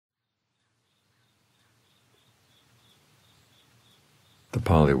The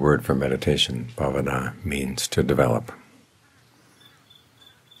Pali word for meditation, bhavana, means to develop.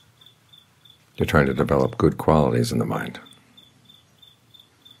 You're trying to develop good qualities in the mind.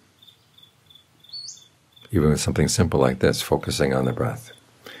 Even with something simple like this, focusing on the breath.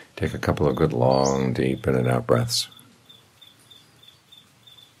 Take a couple of good long, deep in and out breaths,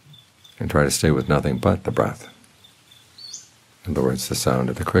 and try to stay with nothing but the breath. In other words, the sound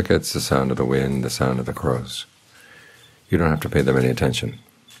of the crickets, the sound of the wind, the sound of the crows. You don't have to pay them any attention.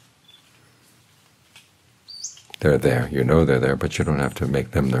 They're there. You know they're there, but you don't have to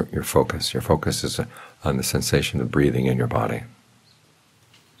make them your focus. Your focus is on the sensation of breathing in your body.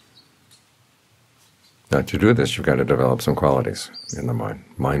 Now, to do this, you've got to develop some qualities in the mind.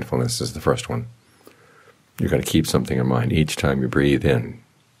 Mindfulness is the first one. You've got to keep something in mind. Each time you breathe in,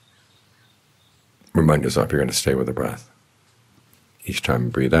 remind yourself you're going to stay with the breath. Each time you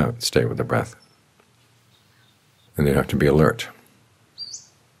breathe out, stay with the breath. And you have to be alert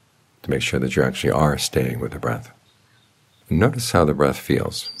to make sure that you actually are staying with the breath. And notice how the breath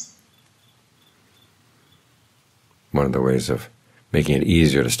feels. One of the ways of making it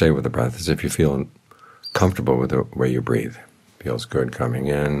easier to stay with the breath is if you feel comfortable with the way you breathe. Feels good coming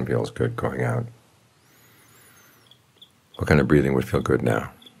in, feels good going out. What kind of breathing would feel good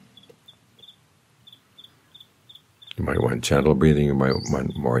now? You might want gentle breathing, you might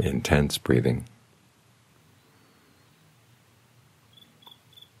want more intense breathing.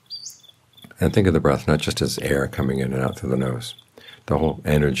 And think of the breath not just as air coming in and out through the nose. The whole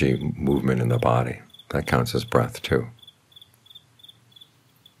energy movement in the body, that counts as breath too.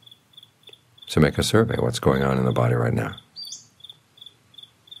 So make a survey. What's going on in the body right now?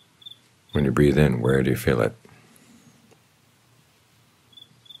 When you breathe in, where do you feel it?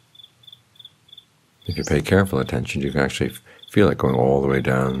 If you pay careful attention, you can actually feel it going all the way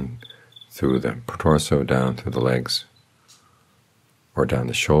down through the torso, down through the legs, or down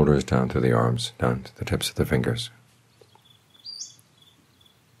the shoulders, down through the arms, down to the tips of the fingers.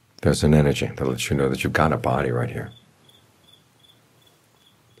 There's an energy that lets you know that you've got a body right here.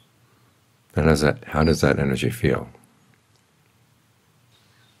 And how does that energy feel?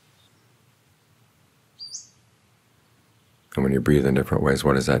 And when you breathe in different ways,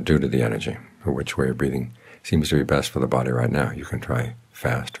 what does that do to the energy? Or which way of breathing seems to be best for the body right now? You can try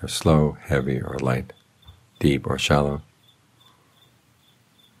fast or slow, heavy or light, deep or shallow.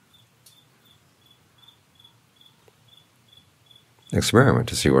 Experiment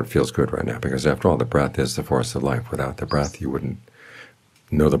to see what feels good right now, because after all, the breath is the force of life. Without the breath, you wouldn't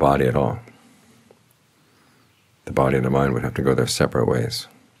know the body at all. The body and the mind would have to go their separate ways.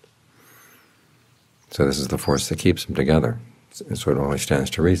 So this is the force that keeps them together. So it only stands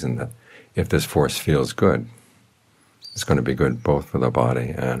to reason that if this force feels good, it's going to be good both for the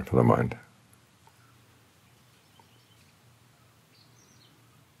body and for the mind.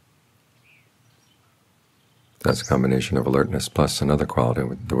 That's a combination of alertness plus another quality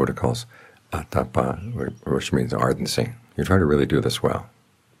what the Buddha calls atapa, which means ardency. You try to really do this well.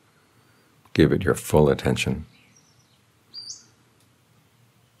 Give it your full attention.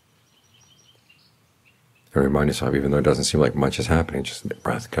 And remind yourself, even though it doesn't seem like much is happening, just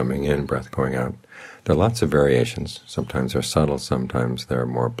breath coming in, breath going out. There are lots of variations. Sometimes they're subtle, sometimes they're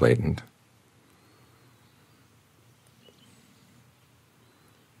more blatant.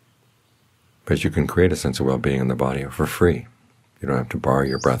 But you can create a sense of well-being in the body for free. You don't have to borrow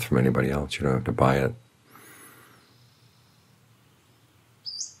your breath from anybody else. You don't have to buy it.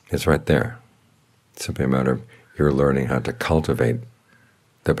 It's right there. It's simply a matter of your learning how to cultivate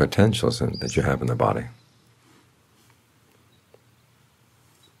the potentials that you have in the body.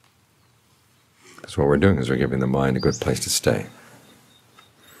 Because what we're doing is we're giving the mind a good place to stay.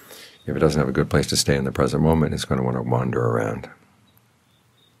 If it doesn't have a good place to stay in the present moment, it's going to want to wander around.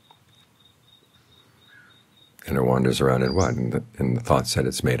 And it wanders around in what? In the thoughts that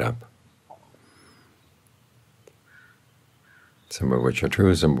it's made up. Some of which are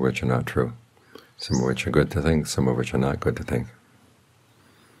true, some of which are not true. Some of which are good to think, some of which are not good to think.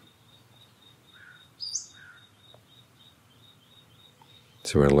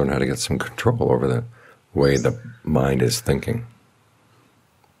 So we're going to learn how to get some control over the way the mind is thinking.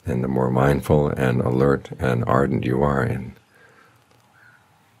 And the more mindful and alert and ardent you are in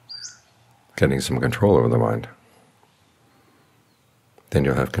getting some control over the mind, then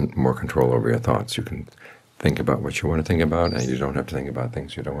you'll have more control over your thoughts. You can think about what you want to think about, and you don't have to think about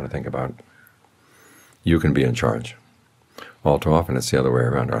things you don't want to think about. You can be in charge. All too often it's the other way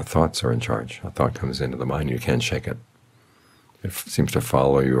around. Our thoughts are in charge. A thought comes into the mind, you can't shake it. It seems to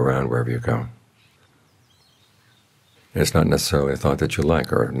follow you around wherever you go. It's not necessarily a thought that you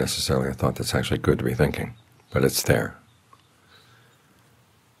like, or necessarily a thought that's actually good to be thinking, but it's there.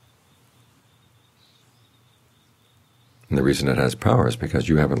 And the reason it has power is because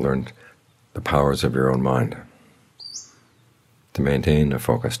you haven't learned the powers of your own mind. To maintain a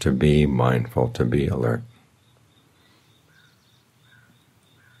focus, to be mindful, to be alert,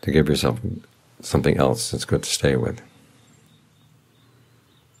 to give yourself something else that's good to stay with.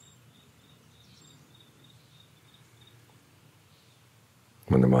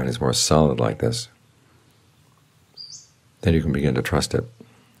 When the mind is more solid like this, then you can begin to trust it.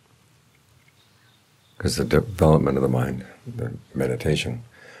 Because the development of the mind, the meditation,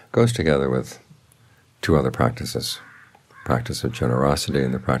 goes together with two other practices, the practice of generosity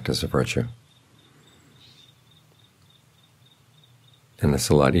and the practice of virtue. And it's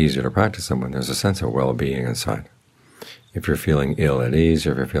a lot easier to practice them when there's a sense of well-being inside. If you're feeling ill at ease,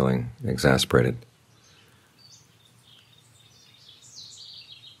 or if you're feeling exasperated,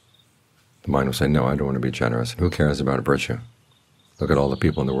 the mind will say, no, I don't want to be generous. And who cares about virtue? Look at all the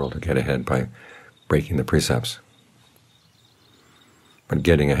people in the world who get ahead by breaking the precepts. But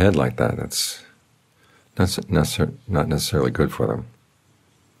getting ahead like that, that's not necessarily good for them.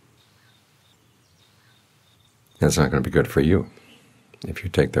 And it's not going to be good for you if you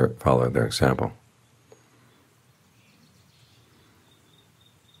follow their example.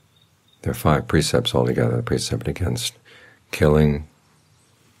 There are 5 precepts altogether: the precept against killing,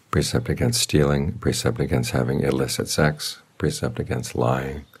 precept against stealing, precept against having illicit sex, precept against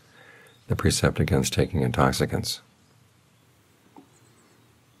lying, the precept against taking intoxicants.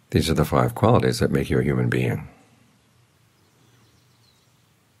 These are the 5 qualities that make you a human being,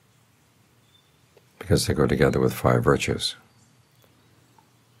 because they go together with 5 virtues.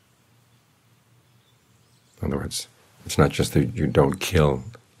 In other words, it's not just that you don't kill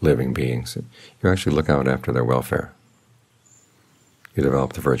living beings, you actually look out after their welfare. You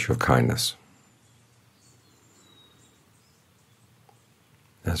develop the virtue of kindness.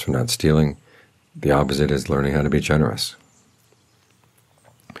 As for not stealing, the opposite is learning how to be generous,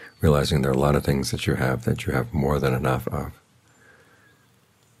 realizing there are a lot of things that you have more than enough of.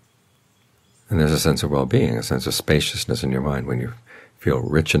 And there's a sense of well-being, a sense of spaciousness in your mind when you feel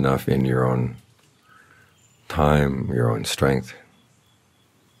rich enough in your own time, your own strength,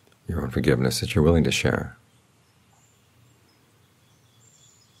 your own forgiveness that you're willing to share.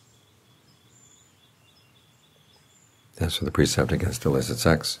 As for the precept against illicit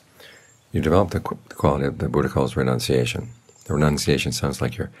sex, you develop the quality that the Buddha calls renunciation. The renunciation sounds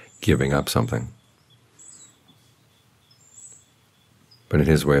like you're giving up something. But in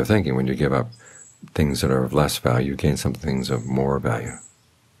his way of thinking, when you give up things that are of less value, you gain some things of more value.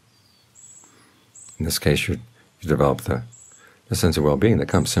 In this case, you develop the sense of well-being that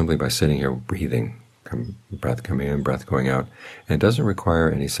comes simply by sitting here breathing, breath coming in, breath going out, and it doesn't require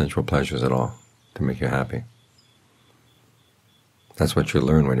any sensual pleasures at all to make you happy. That's what you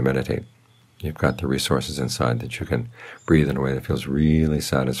learn when you meditate. You've got the resources inside that you can breathe in a way that feels really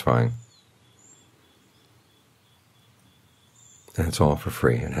satisfying. And it's all for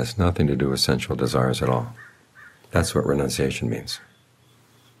free. It has nothing to do with sensual desires at all. That's what renunciation means.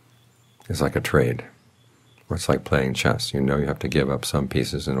 It's like a trade, or it's like playing chess. You know you have to give up some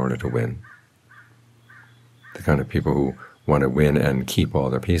pieces in order to win. The kind of people who want to win and keep all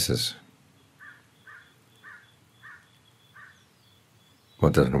their pieces, well,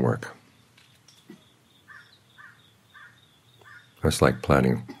 it doesn't work. It's like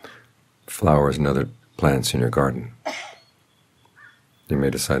planting flowers and other plants in your garden. You may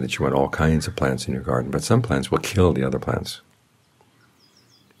decide that you want all kinds of plants in your garden, but some plants will kill the other plants.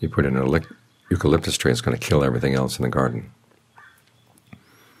 You put in an eucalyptus tree, it's going to kill everything else in the garden.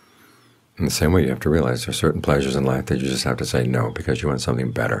 In the same way, you have to realize there are certain pleasures in life that you just have to say no because you want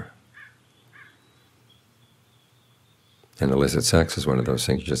something better. And illicit sex is one of those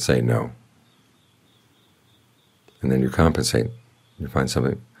things you just say no. And then you compensate. You find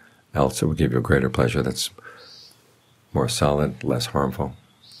something else that will give you a greater pleasure that's more solid, less harmful.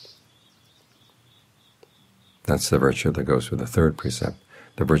 That's the virtue that goes with the 3rd precept.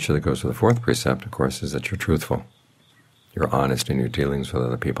 The virtue that goes with the 4th precept, of course, is that you're truthful. You're honest in your dealings with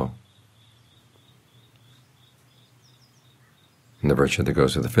other people. And the virtue that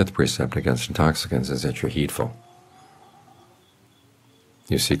goes with the 5th precept against intoxicants is that you're heedful.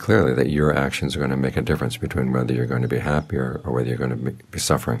 You see clearly that your actions are going to make a difference between whether you're going to be happy or whether you're going to be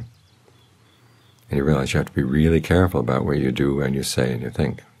suffering. And you realize you have to be really careful about what you do and you say and you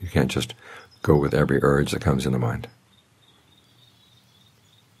think. You can't just go with every urge that comes in the mind.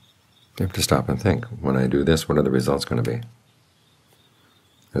 You have to stop and think, when I do this, what are the results going to be?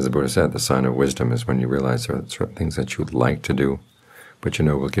 As the Buddha said, the sign of wisdom is when you realize there are certain things that you'd like to do, but you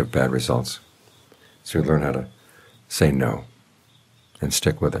know will give bad results. So you learn how to say no and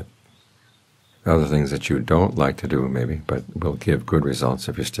stick with it. other things that you don't like to do maybe, but will give good results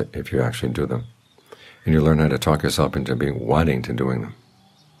if you actually do them. And you learn how to talk yourself into wanting to doing them.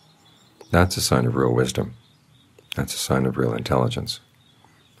 That's a sign of real wisdom. That's a sign of real intelligence.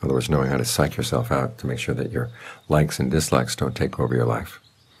 In other words, knowing how to psych yourself out to make sure that your likes and dislikes don't take over your life,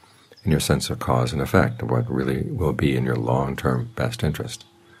 and your sense of cause and effect of what really will be in your long-term best interest.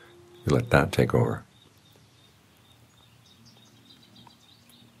 You let that take over.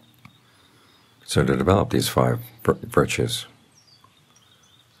 So to develop these 5 virtues,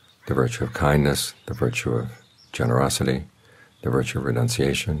 the virtue of kindness, the virtue of generosity, the virtue of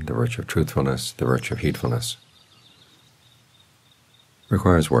renunciation, the virtue of truthfulness, the virtue of heedfulness,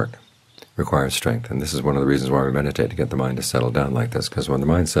 requires work, requires strength. And this is one of the reasons why we meditate, to get the mind to settle down like this, because when the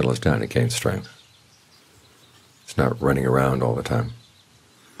mind settles down, it gains strength. It's not running around all the time,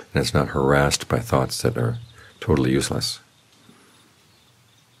 and it's not harassed by thoughts that are totally useless.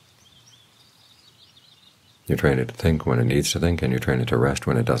 You train it to think when it needs to think, and you train it to rest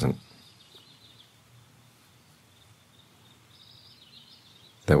when it doesn't.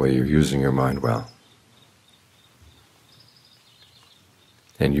 That way you're using your mind well.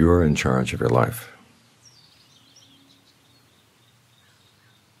 And you're in charge of your life.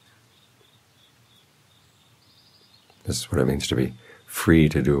 This is what it means to be free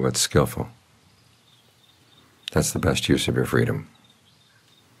to do what's skillful. That's the best use of your freedom.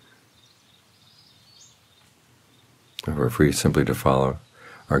 If we're free simply to follow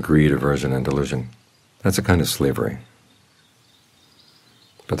our greed, aversion, and delusion, that's a kind of slavery.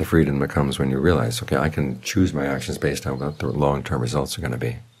 But the freedom that comes when you realize, okay, I can choose my actions based on what the long-term results are going to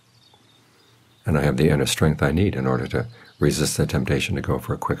be. And I have the inner strength I need in order to resist the temptation to go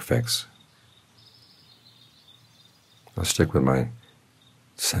for a quick fix. I'll stick with my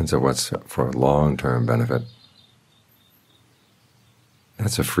sense of what's for long-term benefit.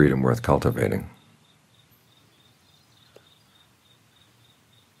 That's a freedom worth cultivating,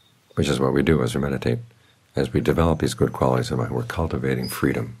 which is what we do as we meditate. As we develop these good qualities of mind, we're cultivating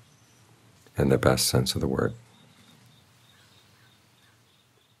freedom in the best sense of the word.